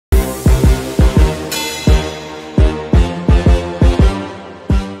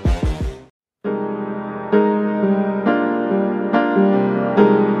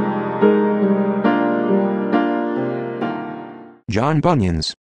John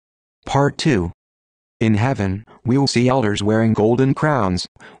Bunyan's. Part 2. In heaven, we'll see elders wearing golden crowns,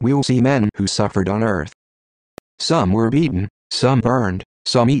 we'll see men who suffered on earth. Some were beaten, some burned,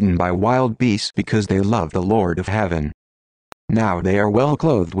 some eaten by wild beasts because they loved the Lord of heaven. Now they are well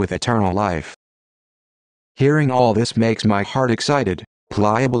clothed with eternal life. Hearing all this makes my heart excited,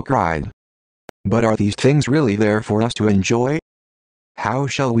 Pliable cried. But are these things really there for us to enjoy? How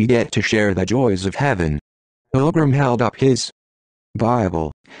shall we get to share the joys of heaven? Pilgrim held up his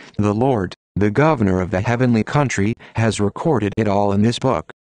Bible. The Lord, the governor of the heavenly country, has recorded it all in this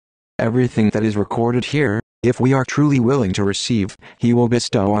book. Everything that is recorded here, if we are truly willing to receive, he will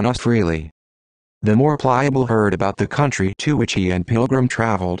bestow on us freely. The more Pliable heard about the country to which he and Pilgrim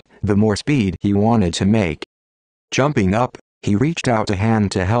traveled, the more speed he wanted to make. Jumping up, he reached out a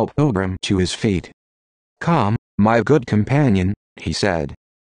hand to help Pilgrim to his feet. "Come, my good companion," he said.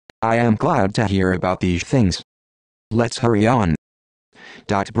 "I am glad to hear about these things. Let's hurry on."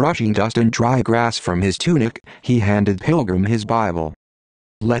 Brushing dust and dry grass from his tunic, he handed Pilgrim his Bible.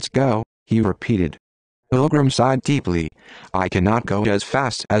 "Let's go," he repeated. Pilgrim sighed deeply. "I cannot go as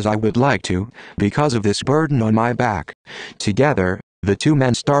fast as I would like to, because of this burden on my back." Together, the two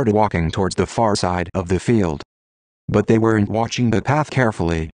men started walking towards the far side of the field. But they weren't watching the path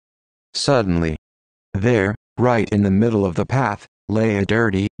carefully. Suddenly, there, right in the middle of the path, lay a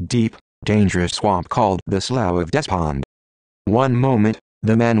dirty, deep, dangerous swamp called the Slough of Despond. One moment,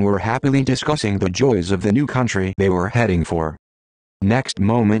 the men were happily discussing the joys of the new country they were heading for. Next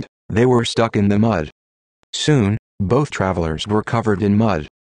moment, they were stuck in the mud. Soon, both travelers were covered in mud.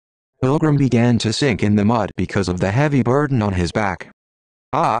 Pilgrim began to sink in the mud because of the heavy burden on his back.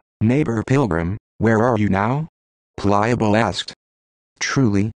 "Ah, neighbor Pilgrim, where are you now?" Pliable asked.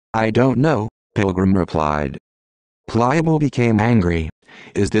 "Truly, I don't know," Pilgrim replied. Pliable became angry.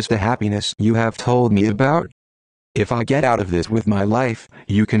 "Is this the happiness you have told me about? If I get out of this with my life,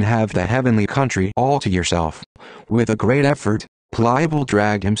 you can have the heavenly country all to yourself." With a great effort, Pliable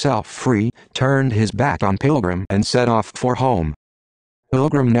dragged himself free, turned his back on Pilgrim and set off for home.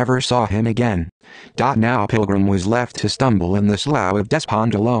 Pilgrim never saw him again. Now Pilgrim was left to stumble in the Slough of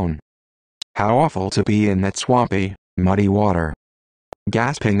Despond alone. How awful to be in that swampy, muddy water.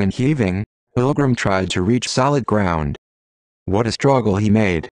 Gasping and heaving, Pilgrim tried to reach solid ground. What a struggle he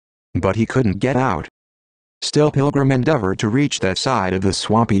made. But he couldn't get out. Still Pilgrim endeavored to reach that side of the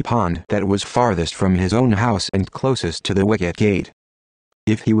swampy pond that was farthest from his own house and closest to the wicket gate.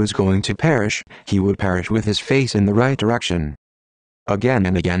 If he was going to perish, he would perish with his face in the right direction. Again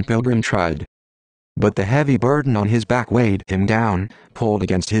and again Pilgrim tried. But the heavy burden on his back weighed him down, pulled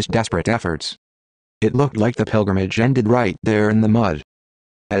against his desperate efforts. It looked like the pilgrimage ended right there in the mud.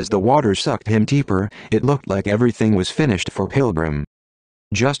 As the water sucked him deeper, it looked like everything was finished for Pilgrim.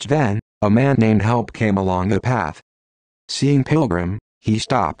 Just then, a man named Help came along the path. Seeing Pilgrim, he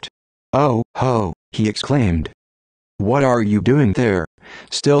stopped. "Oh, ho," he exclaimed. "What are you doing there?"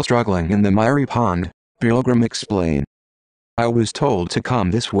 Still struggling in the miry pond, Pilgrim explained. "I was told to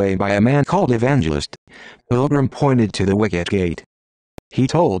come this way by a man called Evangelist." Pilgrim pointed to the wicket gate. "He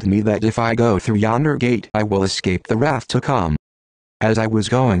told me that if I go through yonder gate I will escape the wrath to come. As I was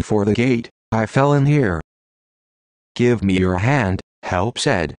going for the gate, I fell in here." "Give me your hand," Help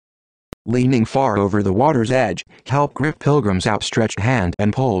said. Leaning far over the water's edge, Help gripped Pilgrim's outstretched hand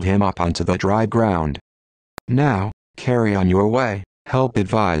and pulled him up onto the dry ground. "Now, carry on your way," Help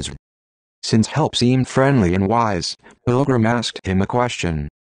advised. Since Help seemed friendly and wise, Pilgrim asked him a question.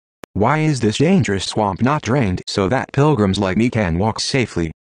 "Why is this dangerous swamp not drained so that pilgrims like me can walk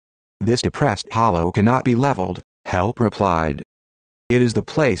safely?" "This depressed hollow cannot be leveled," Help replied. "It is the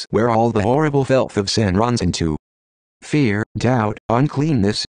place where all the horrible filth of sin runs into. Fear, doubt,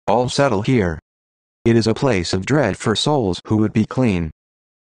 uncleanness, all settle here. It is a place of dread for souls who would be clean.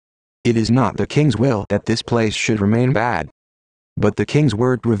 It is not the king's will that this place should remain bad. But the king's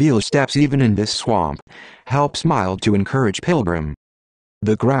word reveals steps even in this swamp." Help smiled to encourage Pilgrim.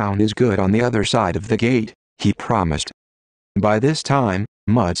 "The ground is good on the other side of the gate," he promised. By this time,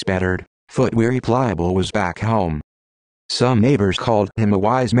 mud-spattered, foot-weary Pliable was back home. Some neighbors called him a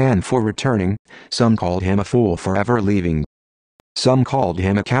wise man for returning, some called him a fool for ever leaving. Some called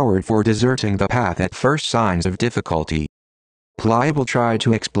him a coward for deserting the path at first signs of difficulty. Pliable tried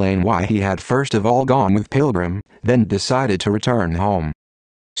to explain why he had first of all gone with Pilgrim, then decided to return home.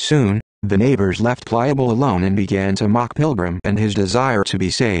 Soon, the neighbors left Pliable alone and began to mock Pilgrim and his desire to be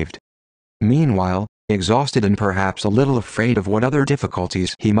saved. Meanwhile, exhausted and perhaps a little afraid of what other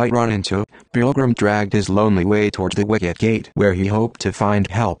difficulties he might run into, Pilgrim dragged his lonely way towards the wicket gate where he hoped to find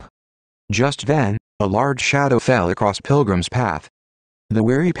Help. Just then, a large shadow fell across Pilgrim's path. The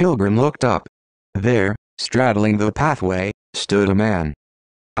weary Pilgrim looked up. There, straddling the pathway, stood a man.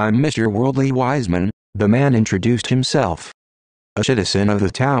 "I'm Mr. Worldly Wiseman," the man introduced himself. "A citizen of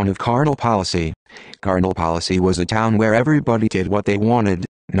the town of Carnal Policy." Carnal Policy was a town where everybody did what they wanted,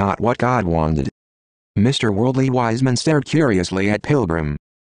 not what God wanted. Mr. Worldly Wiseman stared curiously at Pilgrim.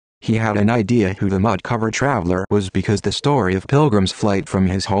 He had an idea who the mud-covered traveler was because the story of Pilgrim's flight from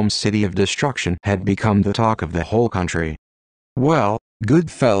his home city of destruction had become the talk of the whole country. "Well,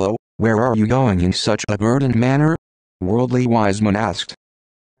 good fellow, where are you going in such a burdened manner?" Worldly Wiseman asked.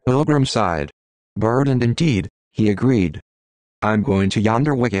 Pilgrim sighed. "Burdened indeed," he agreed. "I'm going to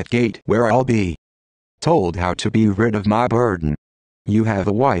yonder wicket gate where I'll be told how to be rid of my burden." "You have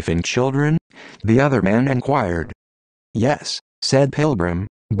a wife and children?" the other man inquired. "Yes," said Pilgrim,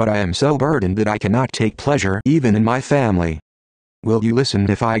 "but I am so burdened that I cannot take pleasure even in my family." "Will you listen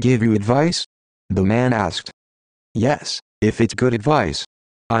if I give you advice?" the man asked. "Yes, if it's good advice."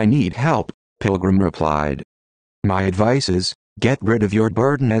 "I need help," Pilgrim replied. "My advice is, get rid of your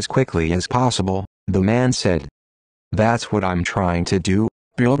burden as quickly as possible," the man said. "That's what I'm trying to do,"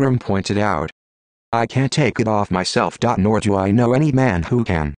 Pilgrim pointed out. "I can't take it off myself. Nor do I know any man who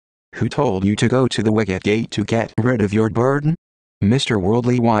can." "Who told you to go to the wicket gate to get rid of your burden?" Mr.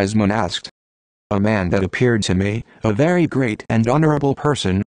 Worldly Wiseman asked. "A man that appeared to me, a very great and honorable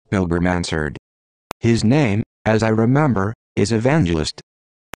person," Pilgrim answered. "His name, as I remember, is Evangelist."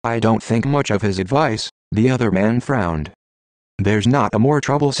 "I don't think much of his advice," the other man frowned. "There's not a more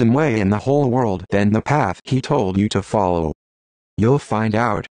troublesome way in the whole world than the path he told you to follow. You'll find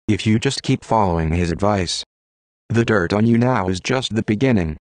out, if you just keep following his advice. The dirt on you now is just the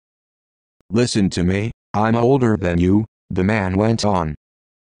beginning." "Listen to me, I'm older than you," the man went on.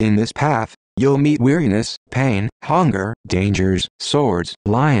 "In this path, you'll meet weariness, pain, hunger, dangers, swords,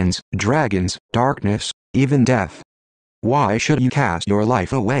 lions, dragons, darkness, even death. Why should you cast your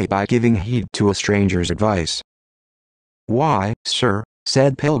life away by giving heed to a stranger's advice?" "Why, sir,"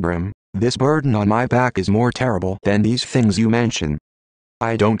 said Pilgrim, "this burden on my back is more terrible than these things you mention.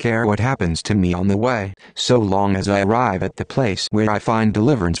 I don't care what happens to me on the way, so long as I arrive at the place where I find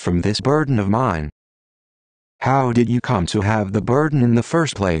deliverance from this burden of mine." "How did you come to have the burden in the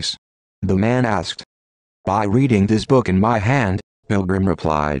first place?" the man asked. "By reading this book in my hand," Pilgrim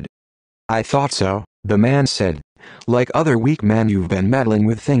replied. "I thought so," the man said. "Like other weak men, you've been meddling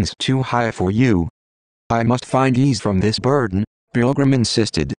with things too high for you." "I must find ease from this burden," Pilgrim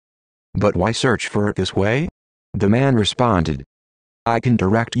insisted. "But why search for it this way?" the man responded. "I can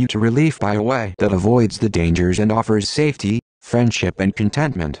direct you to relief by a way that avoids the dangers and offers safety, friendship and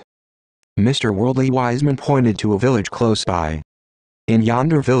contentment." Mr. Worldly Wiseman pointed to a village close by. "In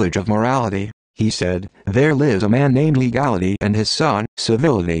yonder village of morality," he said, "there lives a man named Legality and his son,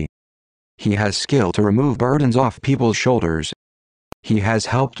 Civility. He has skill to remove burdens off people's shoulders. He has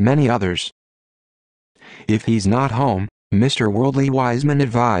helped many others. If he's not home," Mr. Worldly Wiseman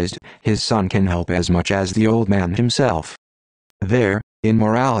advised, "his son can help as much as the old man himself. There, in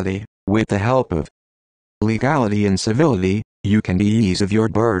morality, with the help of Legality and Civility, you can be ease of your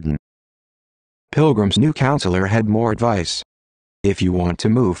burden." Pilgrim's new counselor had more advice. "If you want to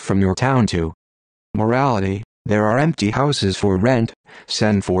move from your town to morality, there are empty houses for rent.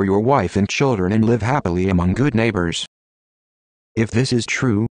 Send for your wife and children and live happily among good neighbors." If this is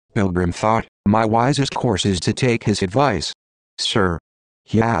true, Pilgrim thought, my wisest course is to take his advice. "Sir,"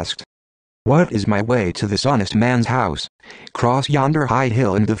 he asked, "what is my way to this honest man's house?" "Cross yonder high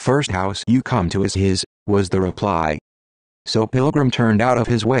hill and the first house you come to is his," was the reply. So Pilgrim turned out of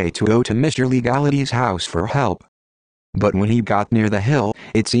his way to go to Mr. Legality's house for help. But when he got near the hill,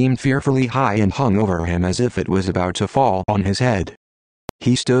 it seemed fearfully high and hung over him as if it was about to fall on his head.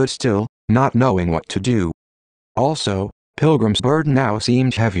 He stood still, not knowing what to do. Also, Pilgrim's burden now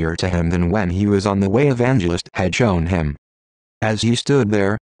seemed heavier to him than when he was on the way Evangelist had shown him. As he stood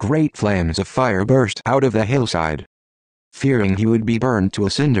there, great flames of fire burst out of the hillside. Fearing he would be burned to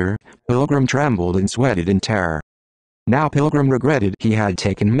a cinder, Pilgrim trembled and sweated in terror. Now Pilgrim regretted he had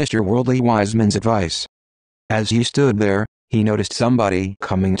taken Mr. Worldly Wiseman's advice. As he stood there, he noticed somebody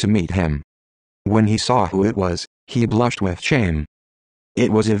coming to meet him. When he saw who it was, he blushed with shame.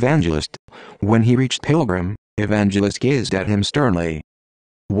 It was Evangelist. When he reached Pilgrim, Evangelist gazed at him sternly.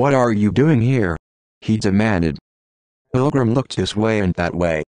 "What are you doing here?" he demanded. Pilgrim looked this way and that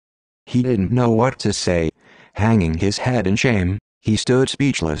way. He didn't know what to say. Hanging his head in shame, he stood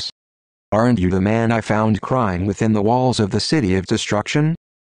speechless. "Aren't you the man I found crying within the walls of the city of destruction?"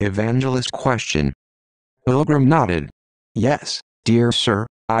 Evangelist questioned. Pilgrim nodded. "Yes, dear sir,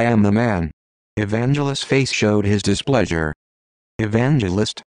 I am the man." Evangelist's face showed his displeasure.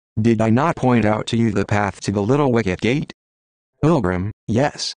 "Evangelist, did I not point out to you the path to the little wicket gate?" Pilgrim,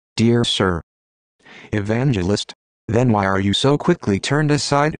 "Yes, dear sir." Evangelist, Then why are you so quickly turned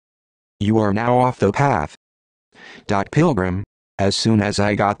aside? You are now off the path. Pilgrim, as soon as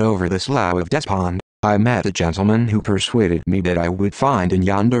I got over the slough of despond, I met a gentleman who persuaded me that I would find in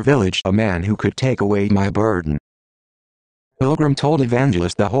yonder village a man who could take away my burden. Pilgrim told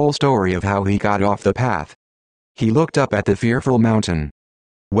Evangelist the whole story of how he got off the path. He looked up at the fearful mountain.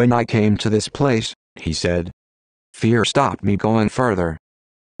 When I came to this place, he said, fear stopped me going further.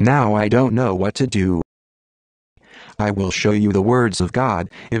 Now I don't know what to do. I will show you the words of God,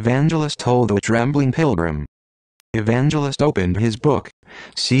 Evangelist told the trembling pilgrim. Evangelist opened his book.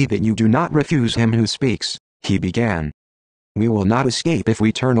 See that you do not refuse him who speaks, he began. We will not escape if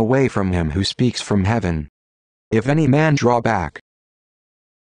we turn away from him who speaks from heaven. If any man draw back.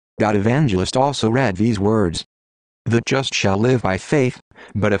 Evangelist also read these words. The just shall live by faith,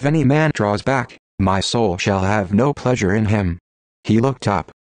 but if any man draws back, my soul shall have no pleasure in him. He looked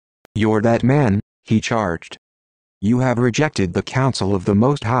up. You're that man, he charged. You have rejected the counsel of the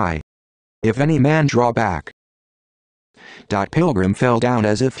Most High. If any man draw back. Pilgrim fell down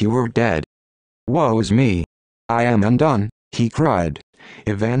as if he were dead. Woe is me! I am undone, he cried.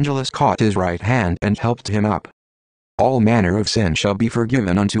 Evangelist caught his right hand and helped him up. All manner of sin shall be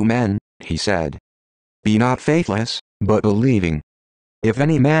forgiven unto men, he said. Be not faithless, but believing. If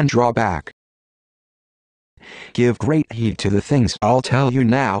any man draw back. Give great heed to the things I'll tell you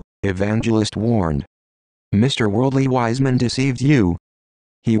now, Evangelist warned. Mr. Worldly Wiseman deceived you.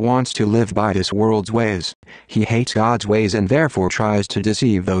 He wants to live by this world's ways. He hates God's ways and therefore tries to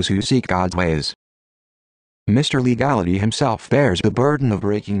deceive those who seek God's ways. Mr. Legality himself bears the burden of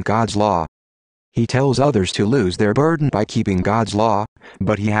breaking God's law. He tells others to lose their burden by keeping God's law,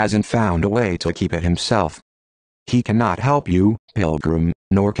 but he hasn't found a way to keep it himself. He cannot help you, pilgrim,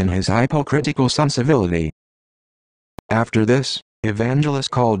 nor can his hypocritical civility. After this,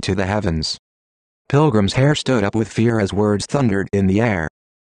 Evangelist called to the heavens. Pilgrim's hair stood up with fear as words thundered in the air.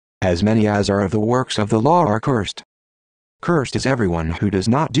 As many as are of the works of the law are cursed. Cursed is everyone who does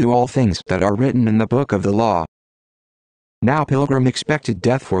not do all things that are written in the book of the law. Now Pilgrim expected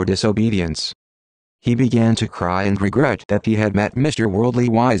death for disobedience. He began to cry and regret that he had met Mr. Worldly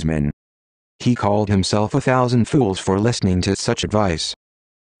Wiseman. He called himself 1,000 fools for listening to such advice.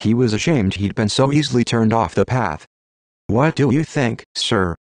 He was ashamed he'd been so easily turned off the path. What do you think,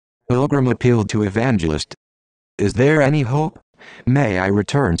 sir? Pilgrim appealed to Evangelist. Is there any hope? May I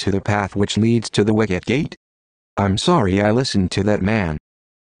return to the path which leads to the wicket gate? I'm sorry I listened to that man.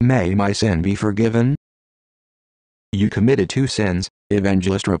 May my sin be forgiven? You committed 2 sins,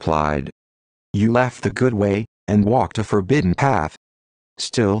 Evangelist replied. You left the good way, and walked a forbidden path.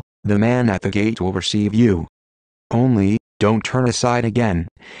 Still, the man at the gate will receive you. Only, don't turn aside again.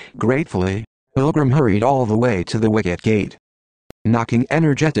 Gratefully, Pilgrim hurried all the way to the wicket gate. Knocking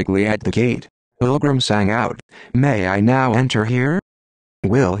energetically at the gate, Pilgrim sang out, May I now enter here?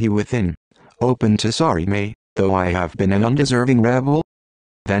 Will he within open to sorry me, though I have been an undeserving rebel?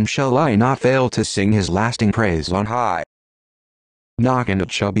 Then shall I not fail to sing his lasting praise on high. Knock and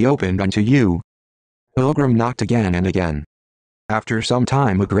it shall be opened unto you. Pilgrim knocked again and again. After some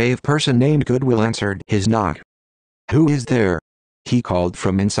time a grave person named Goodwill answered his knock. Who is there? He called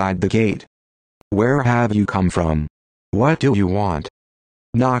from inside the gate. Where have you come from? What do you want?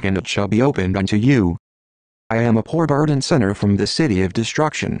 Knock and it shall be opened unto you. I am a poor burdened sinner from the city of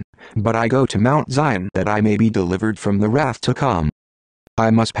destruction, but I go to Mount Zion that I may be delivered from the wrath to come.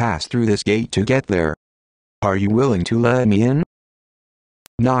 I must pass through this gate to get there. Are you willing to let me in?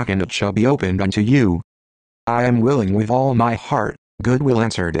 Knock and it shall be opened unto you. I am willing with all my heart, Goodwill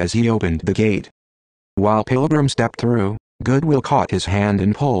answered as he opened the gate. While Pilgrim stepped through, Goodwill caught his hand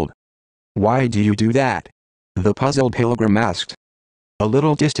and pulled. Why do you do that? The puzzled Pilgrim asked. A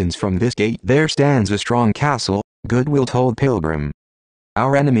little distance from this gate there stands a strong castle, Goodwill told Pilgrim.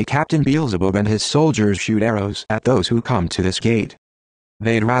 Our enemy Captain Beelzebub and his soldiers shoot arrows at those who come to this gate.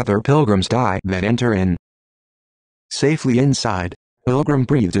 They'd rather pilgrims die than enter in. Safely inside, Pilgrim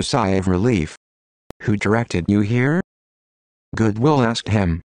breathed a sigh of relief. Who directed you here? Goodwill asked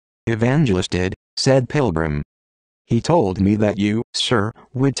him. Evangelist did, said Pilgrim. He told me that you, sir,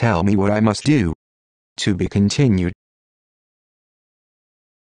 would tell me what I must do. To be continued.